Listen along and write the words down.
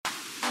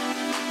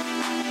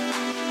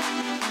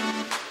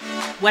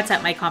What's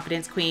up, my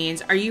confidence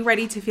queens? Are you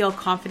ready to feel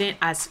confident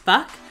as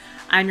fuck?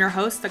 I'm your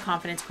host, the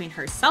confidence queen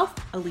herself,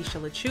 Alicia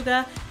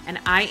Lechuga, and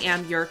I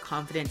am your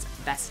confidence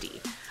bestie.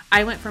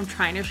 I went from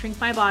trying to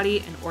shrink my body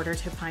in order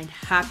to find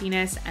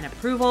happiness and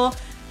approval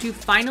to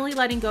finally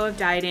letting go of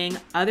dieting,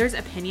 others'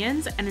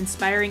 opinions, and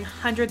inspiring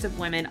hundreds of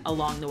women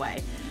along the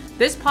way.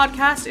 This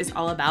podcast is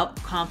all about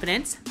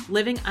confidence,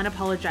 living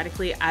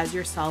unapologetically as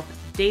yourself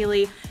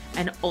daily,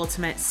 and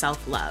ultimate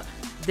self-love.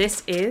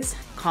 This is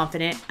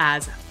Confident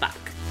as Fuck.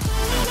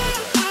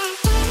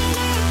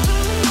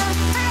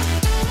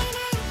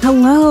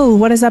 Hello,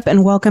 what is up,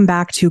 and welcome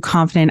back to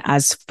Confident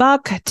as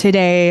Fuck.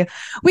 Today,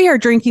 we are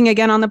drinking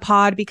again on the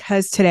pod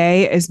because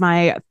today is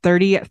my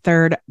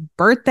 33rd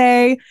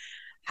birthday.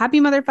 Happy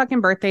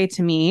motherfucking birthday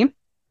to me.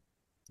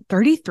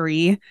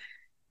 33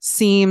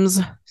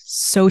 seems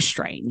so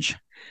strange.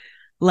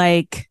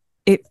 Like,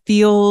 it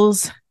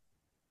feels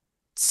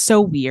so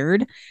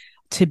weird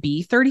to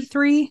be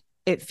 33.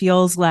 It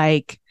feels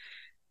like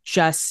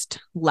just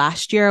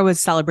last year I was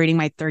celebrating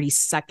my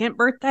 32nd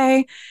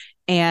birthday.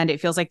 And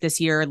it feels like this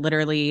year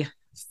literally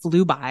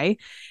flew by.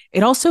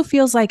 It also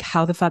feels like,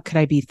 how the fuck could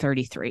I be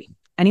 33?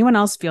 Anyone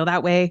else feel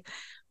that way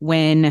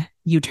when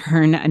you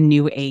turn a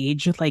new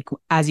age? Like,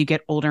 as you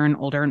get older and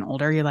older and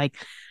older, you're like,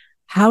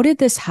 how did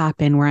this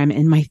happen where I'm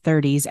in my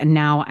 30s and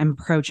now I'm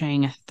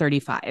approaching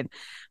 35?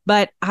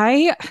 But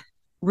I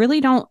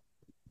really don't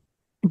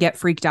get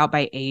freaked out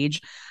by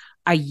age.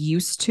 I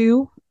used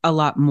to a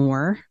lot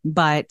more,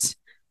 but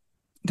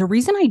the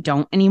reason I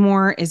don't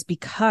anymore is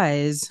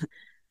because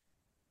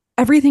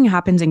everything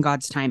happens in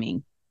God's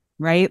timing,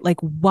 right? Like,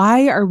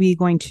 why are we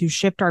going to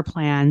shift our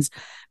plans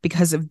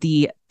because of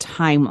the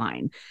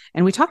timeline?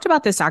 And we talked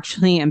about this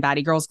actually in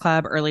Baddie Girls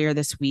Club earlier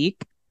this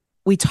week.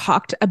 We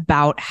talked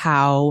about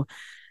how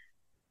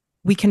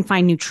we can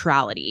find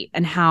neutrality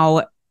and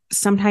how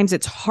sometimes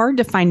it's hard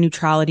to find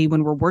neutrality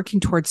when we're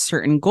working towards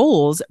certain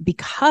goals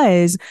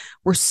because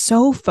we're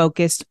so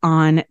focused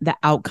on the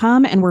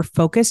outcome and we're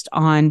focused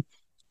on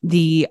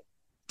the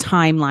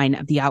timeline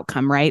of the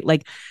outcome, right?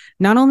 Like,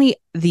 not only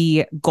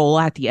the goal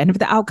at the end of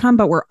the outcome,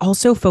 but we're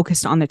also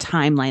focused on the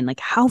timeline. Like,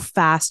 how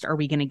fast are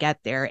we going to get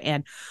there?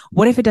 And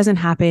what if it doesn't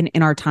happen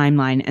in our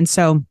timeline? And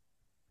so,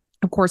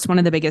 of course, one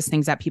of the biggest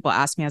things that people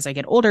ask me as I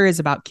get older is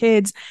about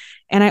kids.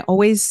 And I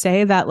always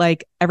say that,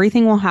 like,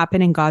 everything will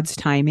happen in God's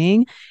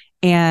timing.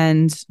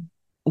 And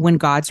when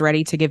God's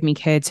ready to give me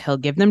kids, he'll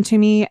give them to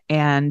me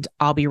and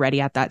I'll be ready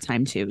at that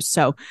time too.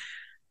 So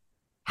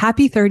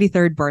happy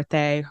 33rd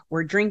birthday.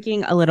 We're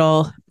drinking a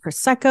little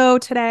Prosecco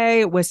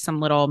today with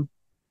some little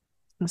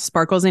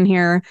sparkles in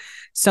here.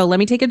 So let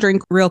me take a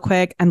drink real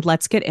quick and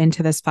let's get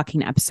into this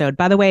fucking episode.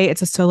 By the way,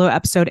 it's a solo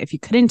episode if you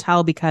couldn't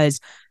tell, because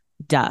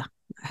duh,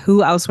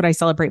 who else would I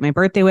celebrate my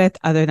birthday with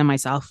other than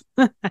myself?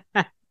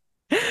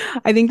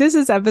 I think this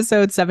is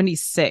episode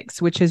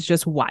 76, which is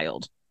just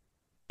wild.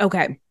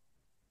 Okay,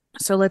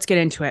 so let's get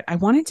into it. I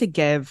wanted to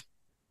give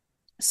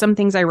some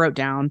things I wrote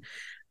down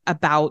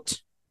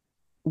about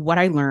what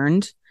I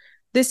learned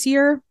this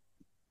year.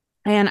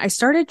 And I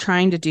started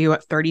trying to do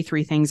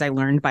 33 things I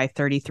learned by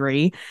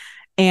 33.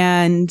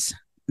 And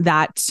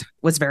that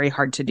was very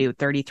hard to do,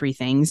 33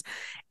 things.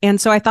 And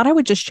so I thought I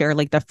would just share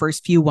like the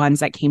first few ones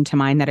that came to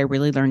mind that I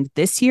really learned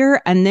this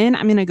year. And then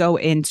I'm going to go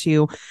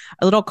into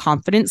a little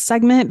confidence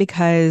segment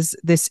because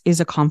this is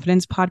a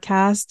confidence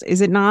podcast, is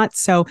it not?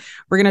 So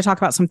we're going to talk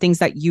about some things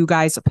that you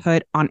guys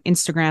put on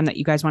Instagram that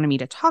you guys wanted me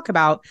to talk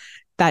about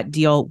that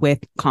deal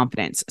with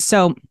confidence.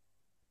 So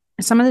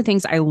some of the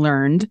things I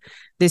learned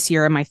this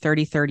year in my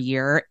 33rd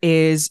year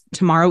is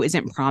tomorrow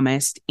isn't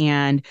promised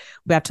and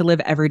we have to live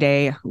every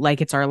day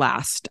like it's our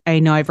last. I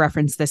know I've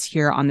referenced this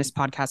here on this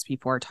podcast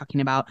before,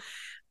 talking about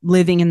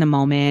living in the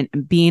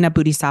moment, being a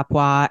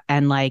bodhisattva,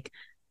 and like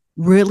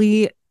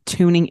really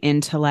tuning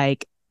into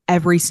like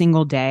every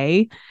single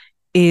day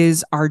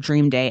is our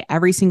dream day.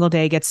 Every single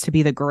day gets to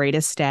be the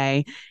greatest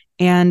day.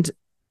 And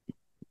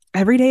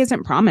every day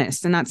isn't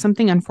promised. And that's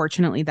something,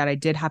 unfortunately, that I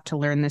did have to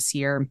learn this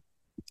year,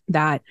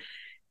 that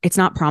it's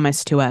not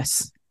promised to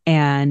us.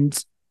 And,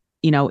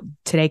 you know,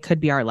 today could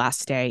be our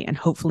last day and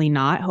hopefully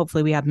not.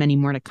 Hopefully we have many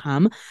more to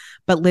come.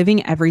 But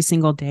living every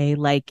single day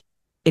like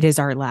it is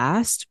our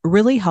last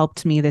really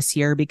helped me this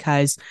year,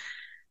 because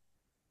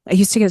I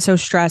used to get so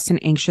stressed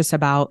and anxious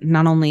about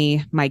not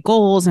only my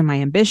goals and my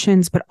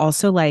ambitions, but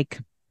also like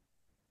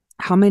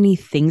how many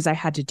things I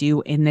had to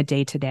do in the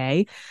day to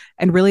day.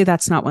 And really,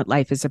 that's not what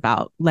life is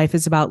about. Life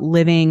is about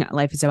living.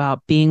 Life is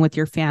about being with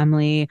your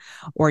family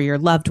or your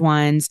loved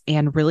ones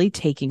and really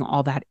taking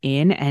all that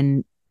in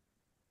and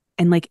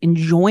like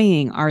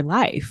enjoying our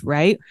life,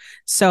 right?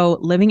 So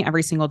living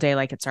every single day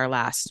like it's our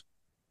last.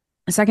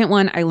 The second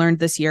one I learned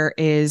this year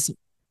is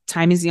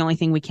time is the only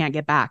thing we can't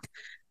get back,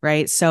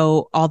 right?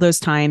 So all those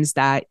times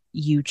that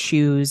you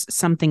choose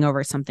something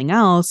over something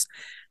else,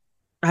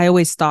 I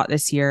always thought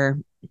this year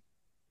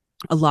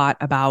a lot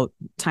about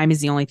time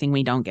is the only thing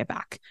we don't get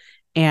back.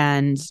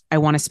 And I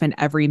want to spend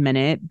every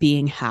minute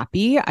being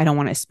happy. I don't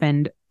want to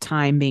spend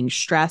time being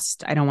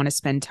stressed. I don't want to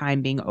spend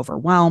time being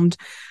overwhelmed.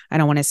 I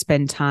don't want to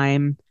spend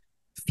time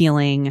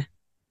feeling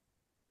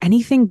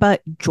anything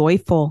but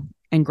joyful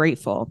and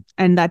grateful.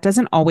 And that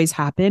doesn't always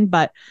happen,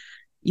 but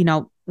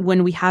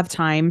when we have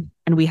time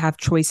and we have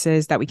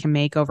choices that we can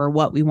make over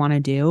what we want to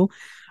do,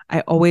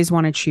 I always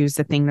want to choose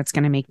the thing that's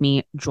going to make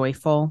me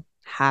joyful,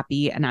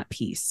 happy, and at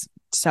peace.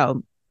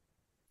 So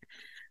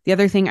the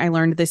other thing I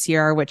learned this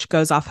year, which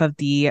goes off of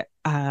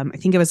I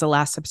think it was the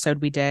last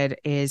episode we did,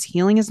 is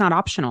healing is not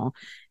optional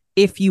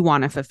if you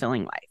want a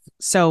fulfilling life.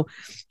 So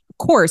of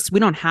course, we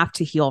don't have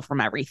to heal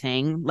from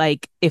everything.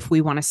 Like if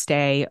we want to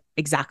stay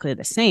exactly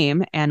the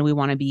same and we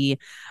want to be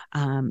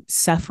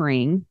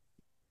suffering,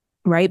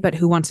 right? But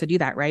who wants to do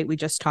that, right? We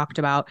just talked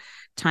about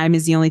time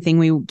is the only thing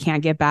we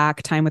can't get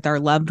back, time with our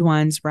loved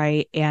ones,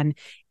 right? And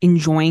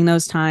enjoying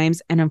those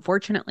times. And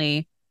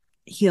unfortunately,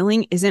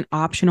 healing isn't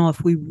optional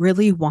if we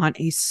really want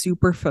a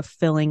super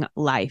fulfilling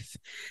life.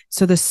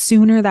 So the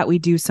sooner that we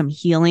do some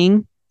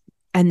healing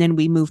and then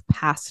we move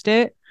past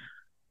it,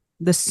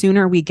 the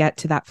sooner we get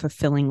to that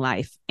fulfilling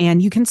life.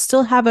 And you can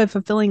still have a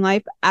fulfilling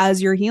life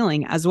as you're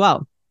healing as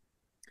well.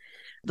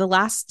 The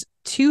last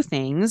two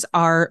things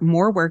are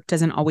more work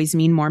doesn't always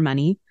mean more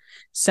money.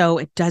 So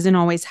it doesn't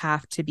always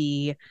have to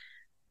be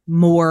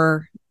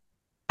more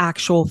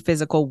actual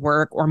physical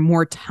work or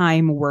more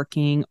time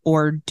working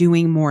or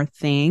doing more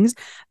things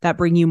that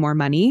bring you more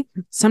money.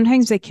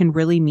 Sometimes it can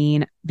really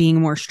mean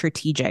being more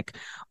strategic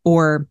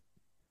or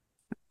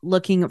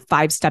looking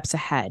 5 steps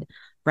ahead,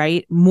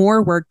 right?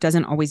 More work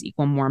doesn't always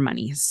equal more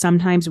money.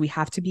 Sometimes we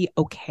have to be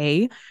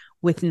okay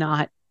with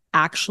not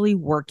actually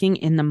working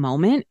in the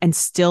moment and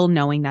still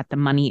knowing that the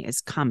money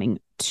is coming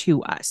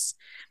to us.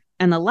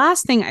 And the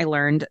last thing I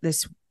learned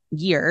this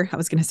year, I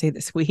was going to say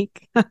this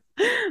week, that'd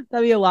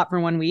be a lot for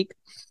 1 week,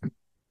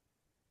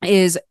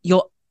 is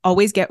you'll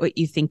always get what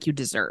you think you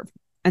deserve.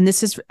 And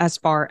this is as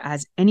far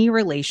as any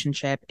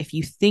relationship. If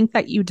you think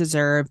that you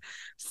deserve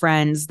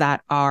friends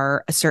that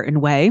are a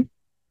certain way,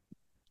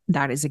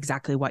 that is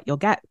exactly what you'll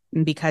get,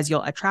 because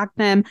you'll attract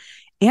them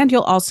and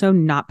you'll also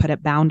not put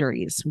up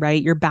boundaries,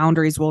 right? Your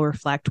boundaries will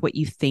reflect what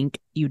you think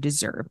you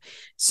deserve.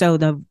 So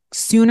the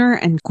sooner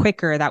and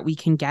quicker that we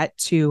can get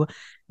to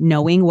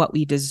knowing what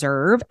we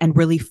deserve and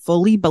really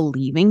fully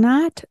believing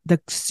that, the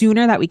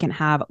sooner that we can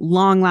have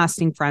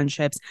long-lasting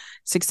friendships,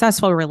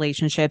 successful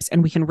relationships,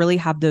 and we can really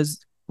have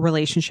those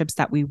relationships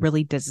that we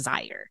really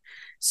desire.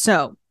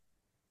 So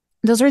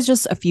those are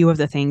just a few of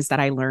the things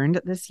that I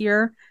learned this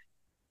year.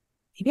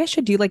 Maybe I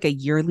should do like a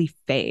yearly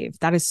fave.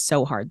 That is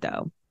so hard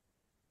though.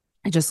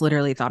 I just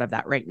literally thought of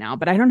that right now,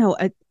 but I don't know.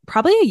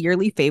 Probably a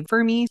yearly fave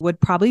for me would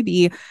probably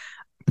be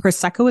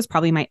Prosecco is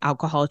probably my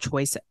alcohol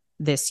choice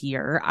this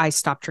year. I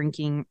stopped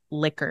drinking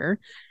liquor.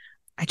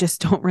 I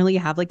just don't really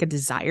have like a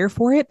desire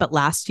for it. But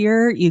last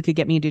year you could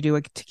get me to do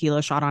a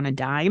tequila shot on a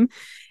dime.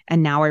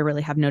 And now I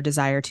really have no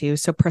desire to.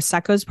 So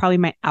Prosecco is probably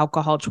my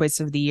alcohol choice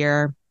of the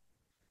year.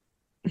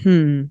 I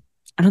don't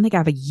think I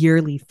have a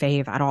yearly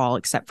fave at all,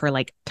 except for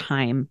like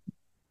time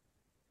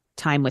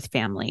with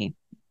family.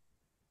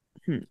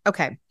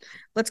 Okay,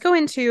 let's go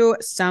into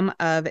some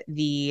of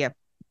the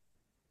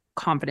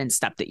confidence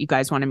stuff that you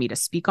guys wanted me to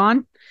speak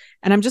on.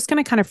 And I'm just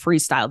going to kind of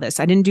freestyle this.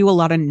 I didn't do a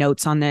lot of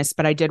notes on this,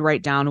 but I did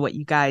write down what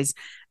you guys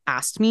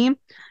asked me.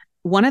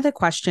 One of the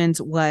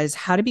questions was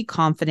how to be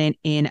confident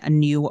in a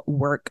new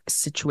work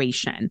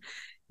situation.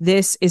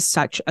 This is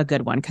such a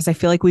good one because I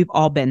feel like we've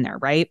all been there,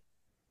 right?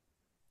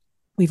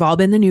 We've all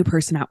been the new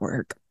person at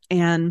work.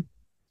 And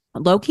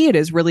low-key, it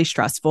is really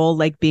stressful,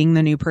 like being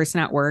the new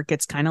person at work.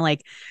 It's kind of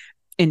like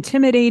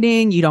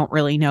intimidating. You don't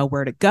really know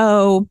where to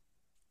go.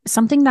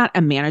 Something that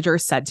a manager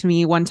said to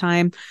me one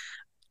time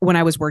when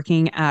I was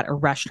working at a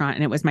restaurant,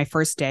 and it was my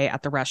first day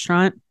at the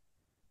restaurant,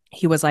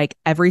 he was like,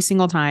 every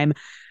single time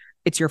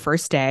it's your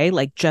first day,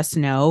 like, just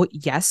know,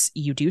 yes,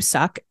 you do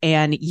suck.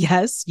 And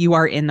yes, you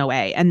are in the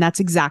way. And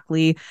that's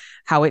exactly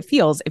how it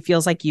feels. It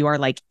feels like you are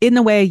like in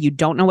the way. You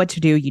don't know what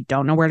to do. You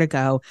don't know where to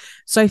go.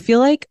 So I feel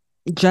like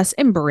just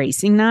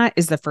embracing that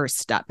is the first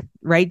step,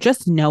 right?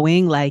 Just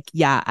knowing like,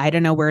 yeah, I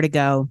don't know where to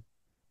go.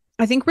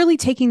 I think really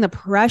taking the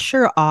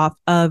pressure off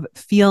of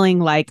feeling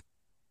like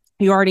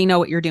you already know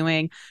what you're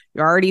doing,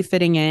 you're already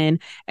fitting in,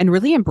 and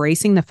really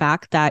embracing the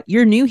fact that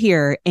you're new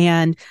here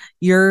and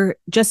you're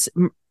just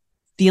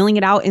feeling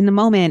it out in the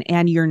moment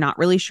and you're not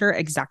really sure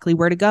exactly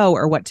where to go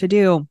or what to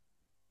do.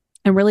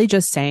 And really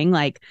just saying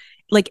like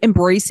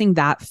embracing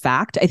that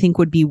fact, I think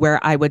would be where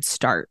I would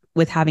start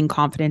with having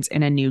confidence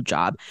in a new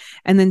job.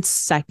 And then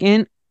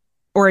second,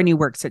 or a new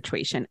work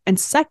situation. And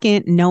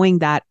second, knowing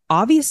that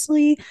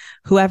obviously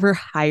whoever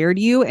hired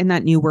you in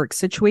that new work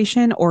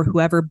situation or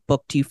whoever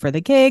booked you for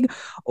the gig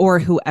or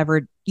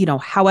whoever,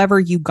 however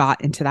you got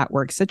into that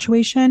work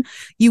situation,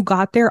 you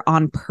got there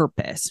on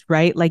purpose,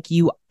 right? Like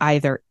you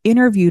either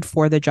interviewed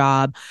for the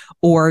job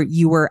or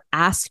you were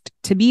asked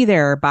to be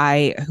there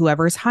by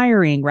whoever's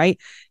hiring, right?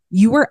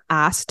 You were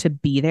asked to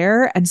be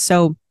there. And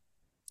so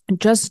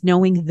just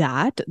knowing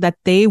that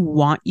they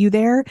want you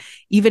there,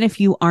 even if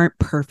you aren't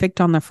perfect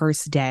on the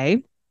first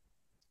day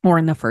or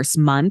in the first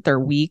month or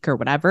week or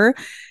whatever,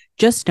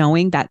 just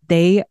knowing that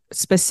they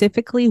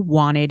specifically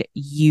wanted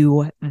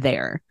you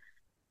there.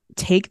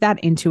 Take that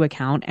into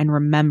account and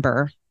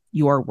remember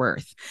your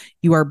worth.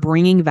 You are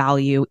bringing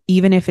value,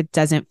 even if it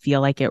doesn't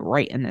feel like it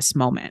right in this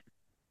moment.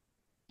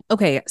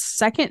 Okay,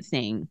 second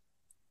thing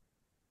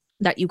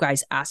that you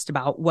guys asked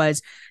about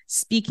was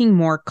speaking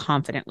more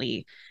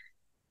confidently,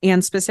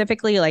 and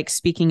specifically like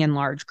speaking in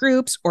large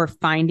groups or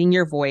finding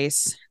your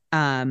voice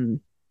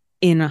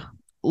in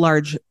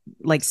large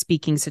like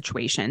speaking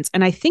situations.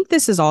 And I think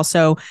this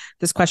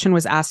question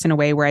was asked in a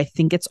way where I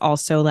think it's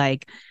also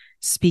like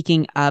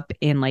speaking up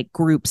in like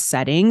group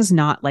settings,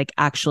 not like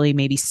actually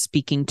maybe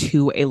speaking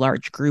to a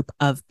large group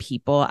of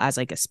people as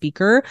like a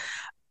speaker.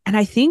 And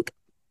I think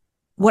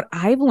what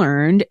I've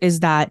learned is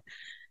that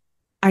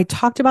I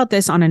talked about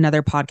this on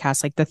another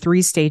podcast, like the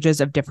 3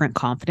 stages of different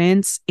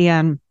confidence.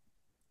 And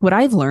what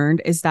I've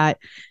learned is that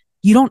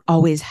you don't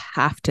always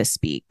have to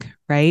speak,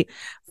 right?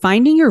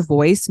 Finding your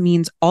voice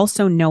means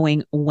also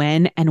knowing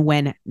when and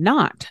when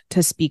not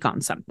to speak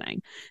on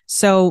something.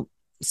 So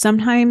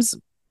sometimes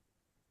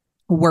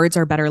words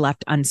are better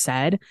left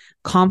unsaid.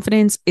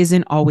 Confidence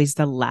isn't always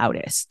the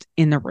loudest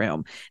in the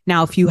room.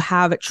 Now, if you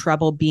have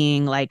trouble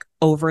being like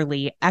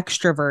overly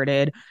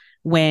extroverted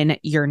when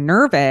you're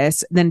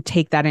nervous, then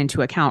take that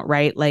into account,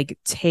 right? Like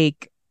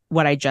take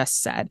what I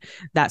just said,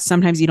 that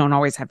sometimes you don't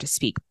always have to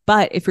speak.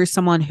 But if you're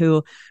someone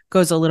who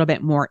goes a little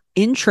bit more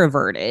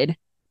introverted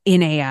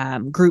in a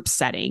group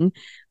setting,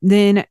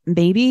 then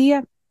maybe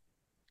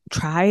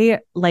try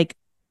like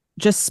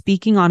just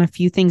speaking on a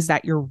few things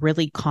that you're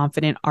really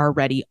confident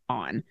already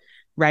on,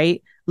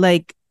 right?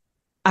 Like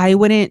I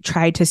wouldn't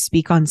try to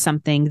speak on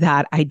something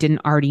that I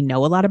didn't already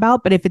know a lot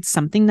about, but if it's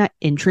something that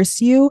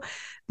interests you,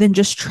 then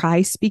just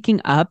try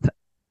speaking up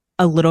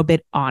a little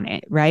bit on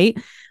it, right?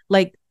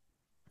 Like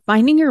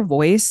finding your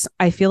voice,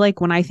 I feel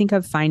like when I think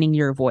of finding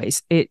your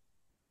voice, it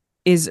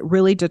is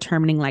really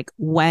determining like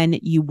when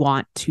you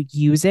want to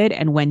use it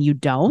and when you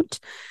don't.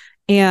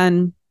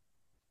 And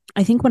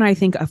I think when I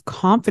think of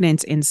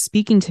confidence in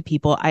speaking to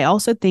people, I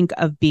also think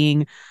of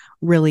being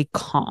really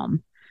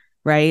calm,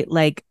 right?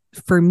 Like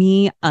for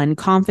me,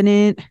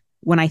 unconfident,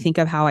 when I think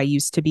of how I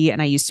used to be,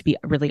 and I used to be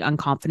really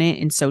unconfident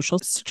in social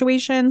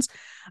situations,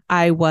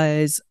 I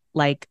was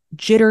like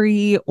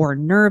jittery or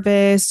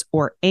nervous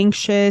or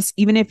anxious,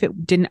 even if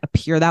it didn't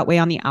appear that way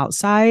on the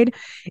outside,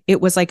 it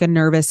was like a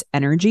nervous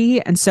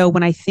energy. And so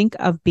when I think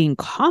of being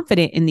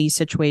confident in these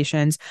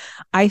situations,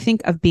 I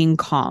think of being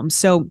calm.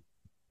 So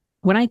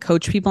when I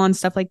coach people on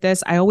stuff like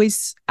this, I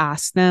always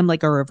ask them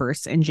like a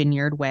reverse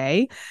engineered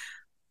way,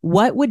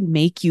 what would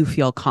make you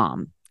feel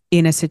calm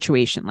in a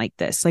situation like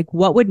this? Like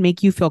what would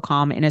make you feel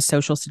calm in a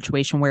social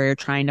situation where you're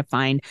trying to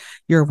find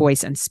your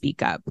voice and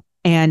speak up?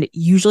 And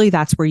usually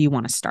that's where you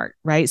want to start,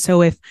 right?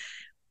 So if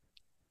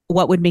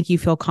what would make you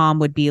feel calm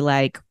would be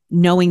like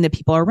knowing the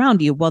people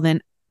around you, well,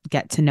 then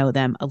get to know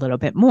them a little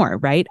bit more,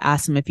 right?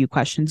 Ask them a few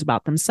questions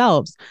about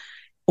themselves.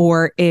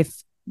 Or if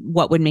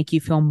what would make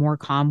you feel more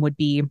calm would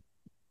be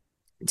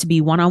to be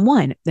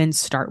one-on-one, then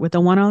start with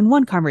a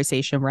one-on-one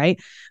conversation,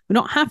 right? We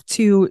don't have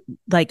to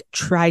like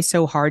try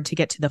so hard to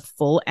get to the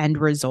full end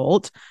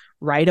result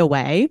right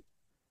away.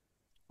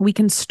 We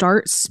can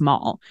start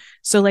small.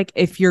 So like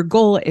if your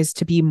goal is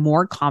to be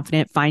more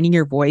confident finding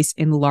your voice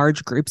in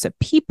large groups of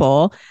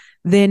people,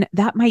 then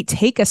that might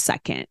take a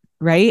second,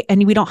 right?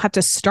 And we don't have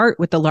to start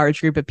with the large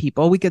group of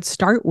people. We could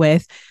start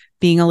with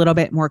being a little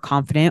bit more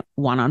confident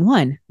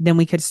one-on-one. Then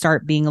we could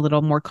start being a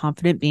little more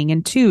confident being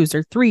in 2s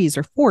or 3s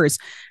or 4s,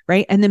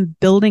 right? And then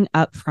building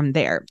up from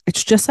there.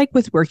 It's just like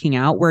with working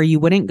out where you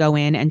wouldn't go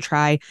in and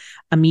try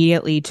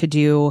immediately to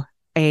do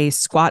a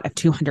squat of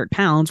 200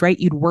 pounds, right?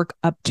 You'd work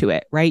up to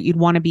it, right? You'd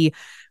want to be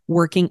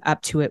working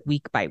up to it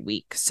week by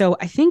week. So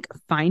I think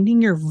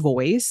finding your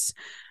voice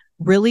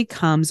really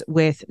comes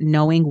with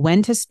knowing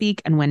when to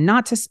speak and when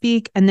not to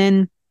speak. And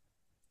then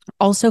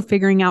also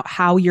figuring out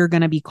how you're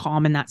going to be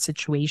calm in that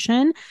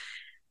situation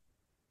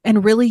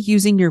and really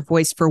using your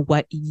voice for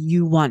what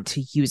you want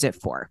to use it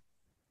for.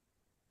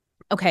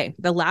 Okay,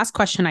 the last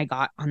question I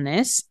got on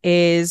this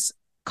is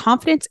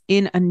confidence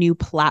in a new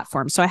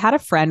platform. So I had a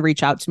friend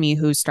reach out to me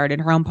who started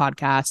her own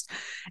podcast,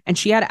 and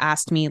she had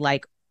asked me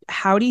like,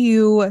 how do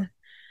you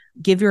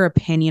give your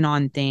opinion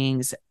on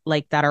things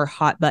like that are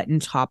hot button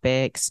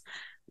topics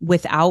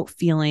without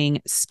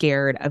feeling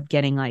scared of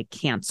getting like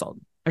canceled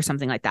or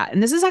something like that?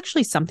 And this is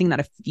actually something that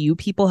a few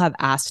people have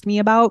asked me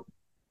about,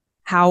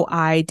 how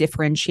I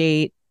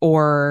differentiate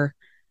or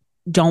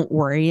don't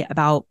worry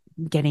about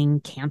getting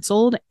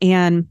canceled.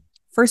 And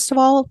first of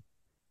all,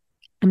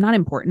 I'm not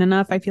important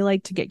enough, I feel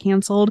like, to get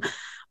canceled,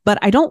 but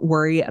I don't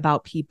worry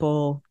about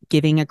people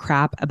giving a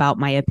crap about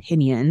my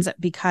opinions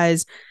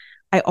because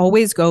I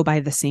always go by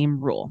the same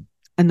rule.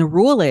 And the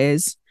rule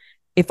is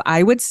if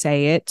I would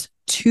say it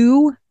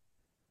to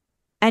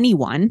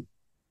anyone,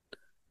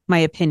 my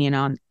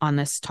opinion on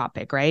this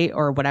topic, right?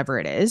 Or whatever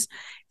it is.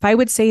 If I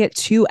would say it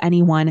to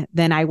anyone,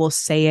 then I will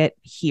say it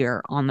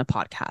here on the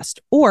podcast.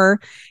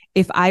 Or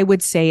if I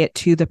would say it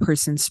to the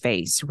person's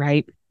face,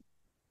 right?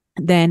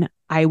 Then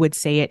I would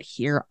say it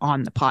here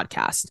on the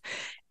podcast.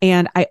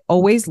 And I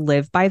always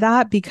live by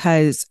that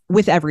because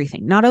with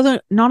everything, not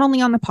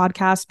only on the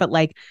podcast, but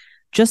like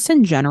just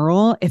in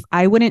general, if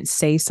I wouldn't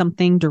say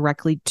something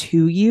directly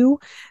to you,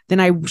 then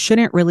I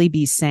shouldn't really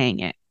be saying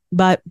it.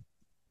 But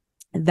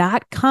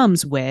that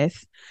comes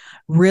with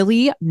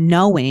really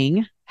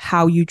knowing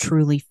how you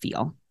truly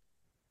feel,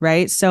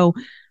 right? So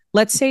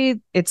let's say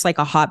it's like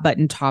a hot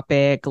button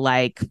topic,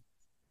 like,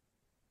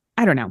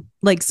 I don't know,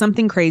 like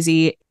something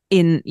crazy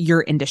in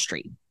your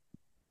industry,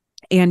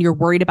 and you're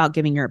worried about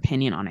giving your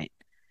opinion on it.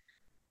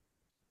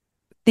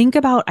 Think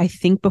about, I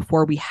think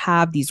before we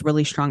have these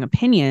really strong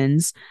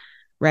opinions,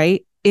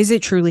 right? Is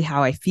it truly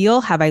how I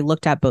feel? Have I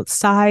looked at both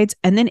sides?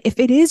 And then if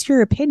it is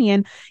your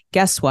opinion,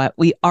 guess what?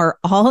 We are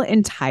all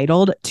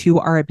entitled to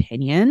our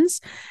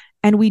opinions.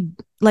 And we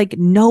like,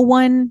 no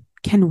one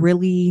can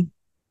really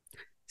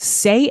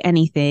say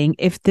anything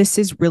if this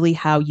is really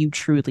how you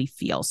truly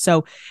feel.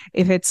 So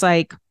if it's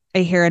like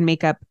a hair and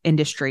makeup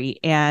industry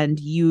and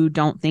you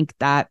don't think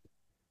that,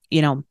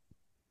 you know,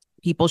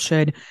 people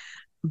should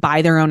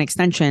buy their own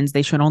extensions,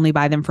 they should only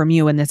buy them from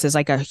you, and this is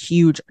like a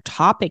huge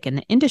topic in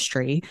the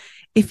industry,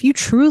 if you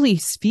truly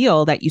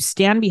feel that you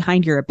stand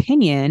behind your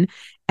opinion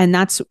and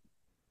that's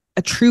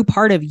a true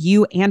part of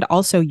you and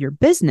also your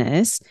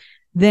business,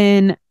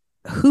 then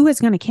who is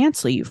going to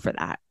cancel you for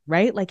that,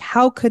 right? Like,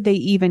 how could they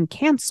even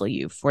cancel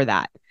you for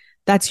that?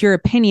 That's your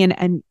opinion.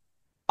 And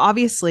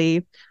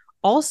obviously,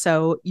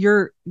 also,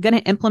 you're going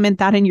to implement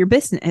that in your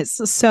business.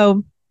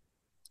 So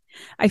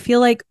I feel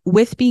like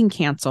with being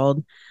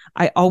canceled,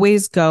 I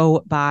always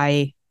go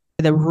by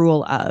the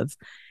rule of,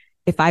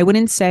 if I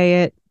wouldn't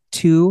say it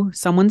to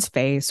someone's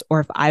face,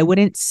 or if I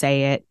wouldn't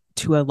say it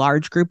to a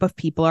large group of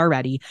people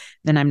already,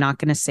 then I'm not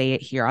going to say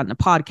it here on the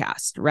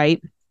podcast,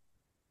 right?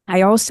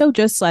 I also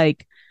just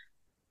like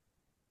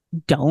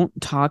don't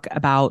talk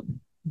about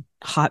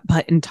hot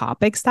button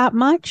topics that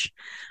much,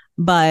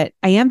 but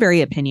I am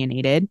very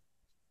opinionated.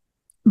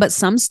 But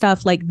some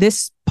stuff like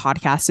this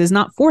podcast is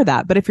not for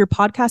that. But if your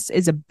podcast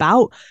is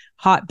about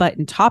hot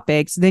button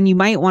topics, then you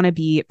might want to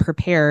be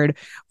prepared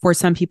for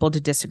some people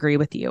to disagree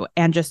with you,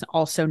 and just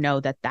also know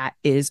that that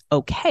is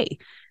okay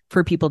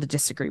for people to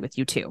disagree with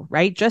you too,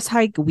 right? Just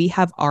like we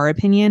have our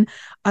opinion,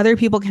 other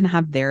people can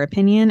have their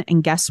opinion.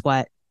 And guess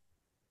what?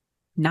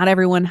 Not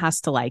everyone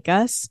has to like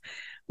us.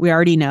 We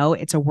already know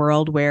it's a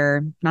world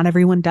where not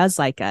everyone does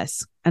like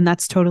us, and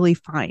that's totally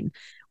fine.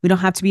 We don't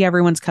have to be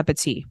everyone's cup of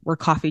tea. We're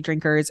coffee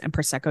drinkers and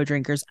Prosecco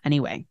drinkers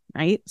anyway,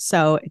 right?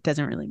 So it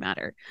doesn't really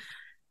matter.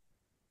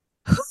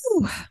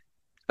 Whew.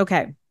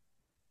 Okay.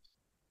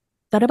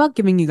 Thought about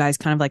giving you guys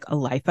kind of like a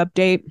life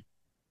update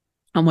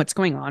on what's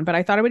going on, but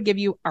I thought I would give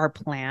you our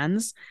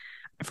plans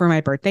for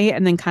my birthday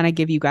and then kind of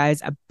give you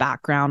guys a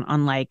background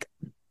on like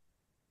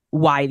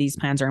why these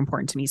plans are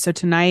important to me. So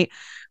tonight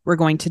we're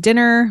going to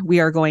dinner. We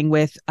are going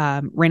with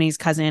Renee's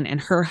cousin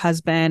and her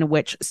husband,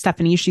 which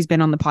Stephanie, she's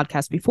been on the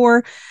podcast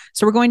before.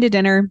 So we're going to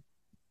dinner.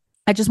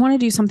 I just want to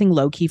do something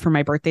low key for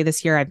my birthday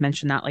this year. I've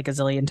mentioned that like a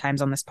zillion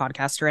times on this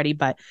podcast already,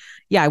 but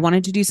yeah, I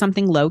wanted to do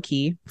something low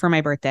key for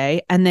my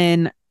birthday. And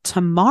then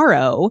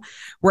tomorrow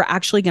we're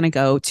actually going to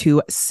go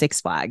to Six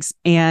Flags,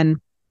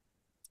 and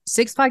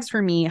Six Flags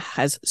for me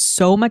has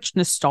so much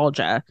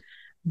nostalgia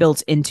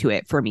built into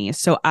it for me.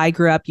 So I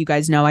grew up, you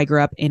guys know, I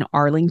grew up in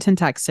Arlington,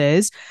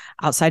 Texas,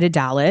 outside of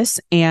Dallas.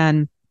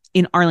 And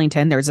in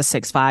Arlington, there's a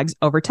Six Flags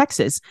over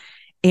Texas.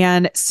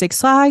 And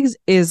Six Flags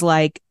is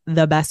like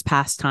the best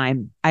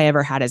pastime I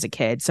ever had as a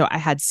kid. So I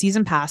had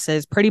season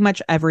passes pretty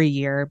much every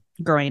year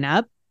growing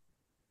up.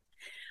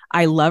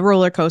 I love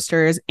roller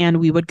coasters,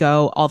 and we would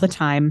go all the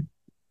time,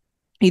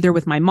 either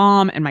with my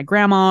mom and my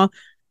grandma,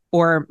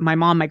 or my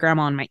mom, my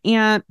grandma, and my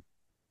aunt.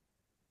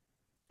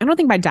 I don't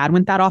think my dad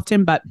went that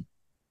often, but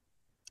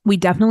we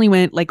definitely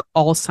went like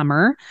all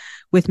summer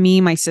with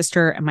me, my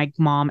sister, and my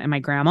mom and my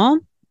grandma.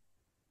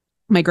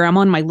 My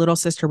grandma and my little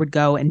sister would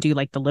go and do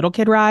like the little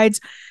kid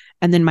rides.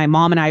 And then my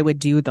mom and I would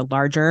do the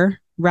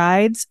larger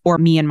rides, or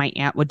me and my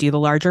aunt would do the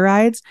larger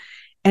rides.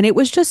 And it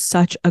was just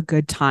such a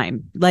good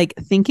time. Like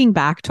thinking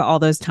back to all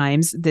those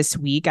times this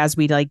week, as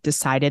we like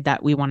decided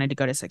that we wanted to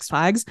go to Six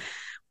Flags,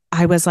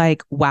 I was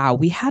like, wow,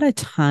 we had a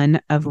ton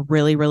of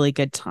really, really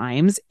good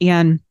times.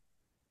 And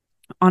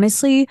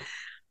honestly,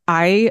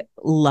 I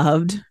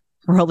loved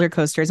roller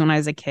coasters when I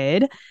was a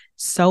kid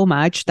so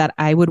much that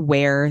I would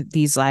wear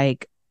these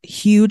like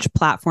huge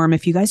platform.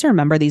 If you guys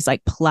remember these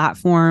like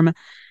platform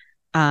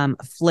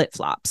flip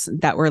flops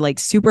that were like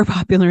super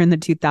popular in the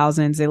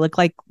 2000s, they look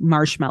like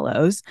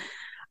marshmallows.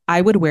 I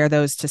would wear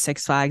those to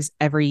Six Flags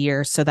every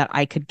year so that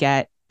I could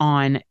get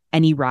on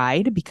any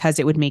ride, because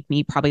it would make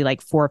me probably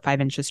like 4 or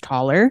 5 inches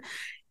taller.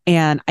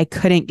 And I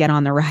couldn't get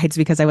on the rides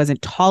because I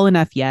wasn't tall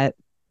enough yet.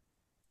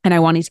 And I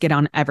wanted to get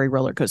on every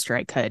roller coaster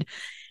I could.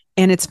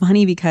 And it's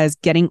funny because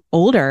getting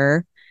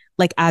older,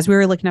 like as we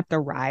were looking up the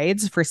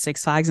rides for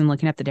Six Flags and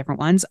looking at the different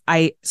ones,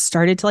 I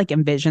started to like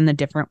envision the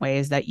different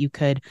ways that you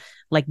could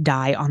like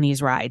die on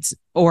these rides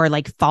or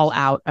like fall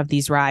out of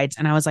these rides.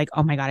 And I was like,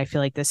 oh my God, I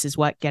feel like this is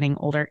what getting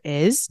older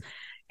is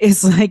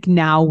like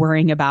now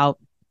worrying about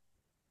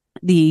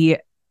the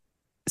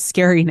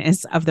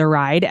scariness of the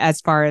ride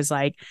as far as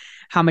like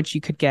how much you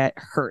could get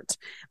hurt.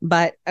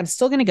 But I'm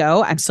still going to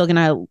go. I'm still going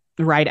to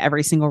ride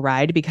every single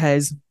ride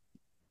because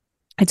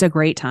it's a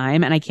great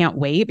time. And I can't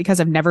wait because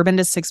I've never been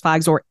to Six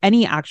Flags or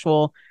any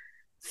actual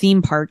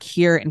theme park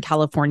here in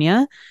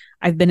California.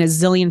 I've been a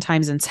zillion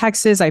times in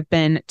Texas. I've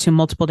been to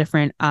multiple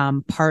different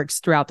parks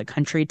throughout the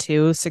country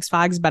too, Six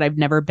Flags, but I've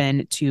never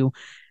been to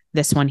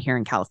this one here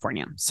in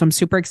California. So I'm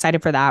super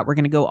excited for that. We're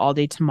going to go all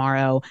day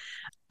tomorrow.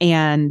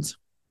 And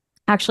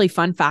actually,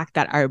 fun fact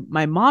that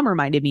my mom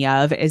reminded me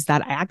of is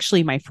that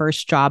my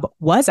first job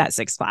was at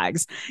Six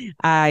Flags.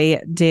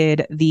 I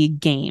did the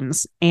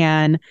games,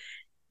 and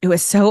it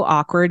was so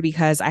awkward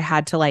because I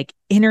had to like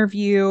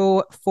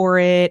interview for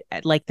it,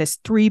 like this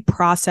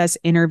 3-process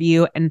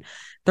interview. And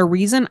the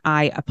reason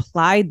I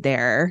applied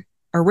there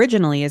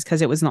originally is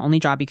because it was the only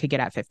job you could get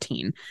at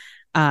 15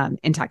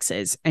 in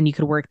Texas, and you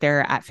could work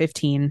there at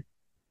 15.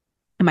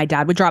 And my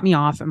dad would drop me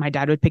off and my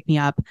dad would pick me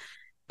up.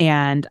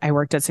 And I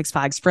worked at Six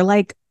Flags for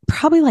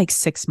probably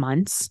 6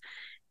 months.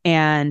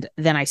 And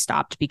then I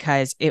stopped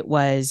because it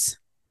was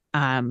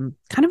kind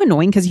of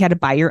annoying because you had to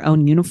buy your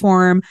own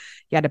uniform.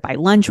 You had to buy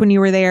lunch when you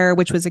were there,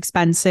 which was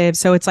expensive.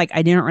 So it's like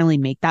I didn't really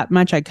make that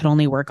much. I could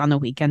only work on the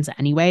weekends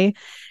anyway.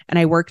 And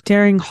I worked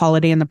during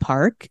Holiday in the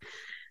Park.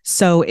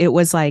 So it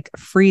was like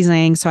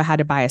freezing. So I had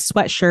to buy a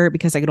sweatshirt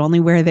because I could only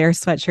wear their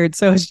sweatshirt.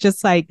 So it's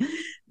just like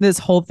this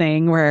whole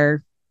thing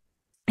where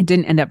I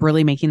didn't end up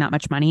really making that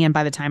much money. And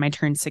by the time I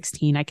turned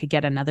 16, I could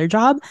get another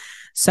job.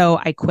 So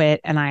I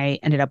quit and I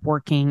ended up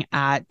working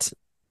at,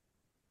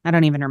 I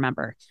don't even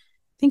remember.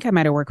 I think I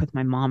might have worked with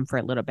my mom for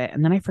a little bit.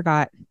 And then I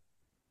forgot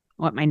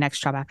what my next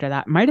job after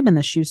that might have been,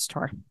 the shoe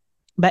store.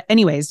 But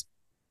anyways,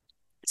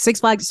 Six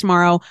Flags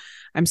tomorrow.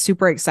 I'm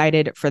super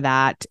excited for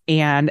that.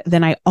 And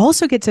then I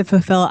also get to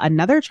fulfill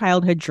another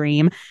childhood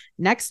dream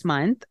next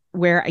month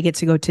where I get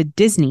to go to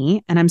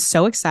Disney. And I'm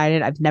so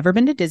excited. I've never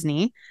been to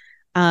Disney.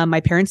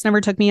 My parents never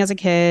took me as a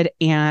kid,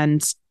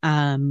 and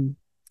I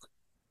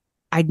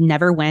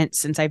never went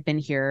since I've been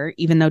here,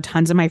 even though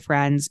tons of my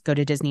friends go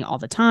to Disney all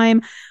the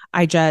time.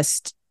 I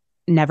just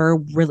never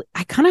really,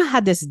 I kind of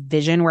had this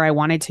vision where I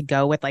wanted to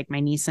go with like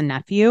my niece and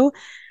nephew,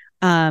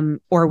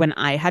 or when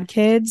I had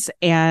kids.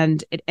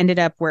 And it ended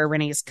up where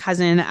Renee's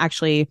cousin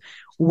actually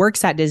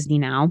works at Disney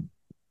now.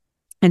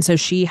 And so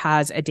she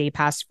has a day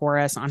pass for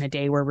us on a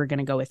day where we're going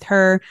to go with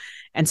her.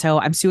 And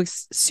so I'm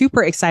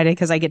super excited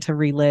because I get to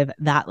relive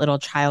that little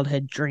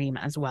childhood dream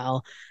as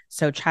well.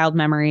 So child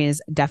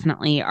memories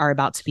definitely are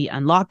about to be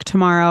unlocked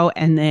tomorrow.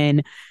 And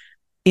then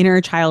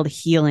inner child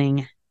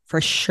healing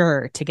for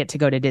sure to get to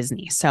go to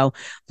Disney. So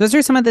those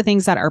are some of the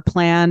things that are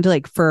planned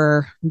like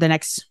for the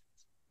next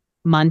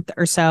month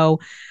or so.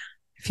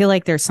 I feel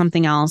like there's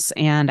something else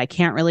and I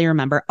can't really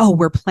remember. I'm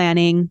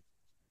planning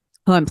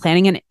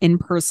an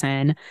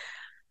in-person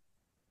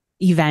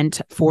event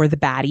for the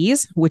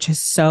baddies, which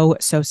is so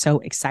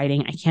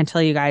exciting. I can't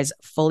tell you guys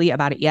fully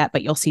about it yet,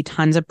 but you'll see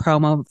tons of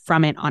promo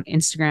from it on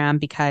Instagram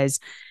because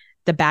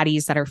the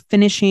baddies that are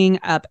finishing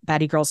up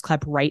Baddie Girls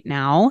Club right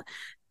now,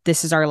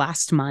 this is our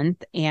last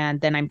month. And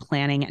then I'm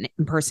planning an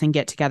in-person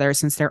get together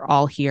since they're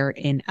all here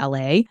in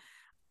LA,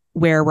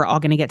 where we're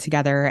all going to get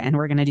together and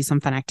we're going to do some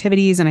fun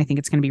activities. And I think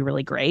it's going to be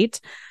really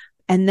great.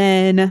 And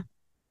then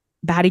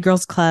Baddie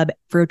Girls Club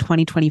for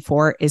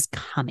 2024 is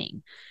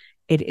coming.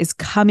 It is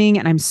coming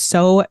and I'm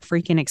so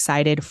freaking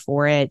excited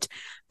for it.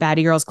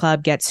 Baddie Girls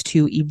Club gets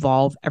to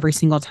evolve every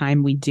single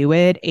time we do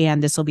it.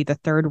 And this will be the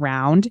 3rd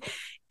round.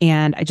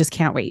 And I just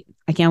can't wait.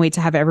 I can't wait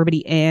to have everybody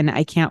in.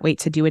 I can't wait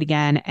to do it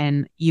again.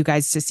 And you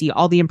guys to see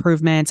all the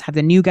improvements, have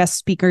the new guest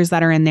speakers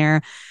that are in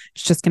there.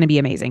 It's just going to be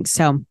amazing.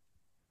 So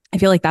I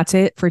feel like that's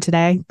it for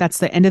today. That's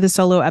the end of the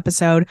solo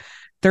episode.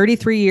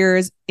 33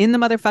 years in the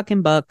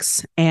motherfucking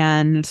books.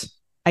 And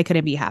I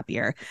couldn't be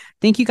happier.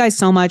 Thank you guys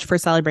so much for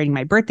celebrating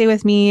my birthday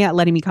with me,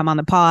 letting me come on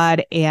the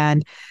pod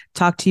and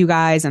talk to you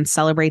guys and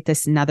celebrate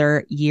this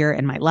another year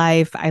in my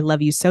life. I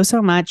love you so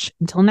much.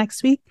 Until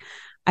next week,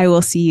 I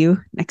will see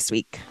you next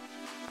week.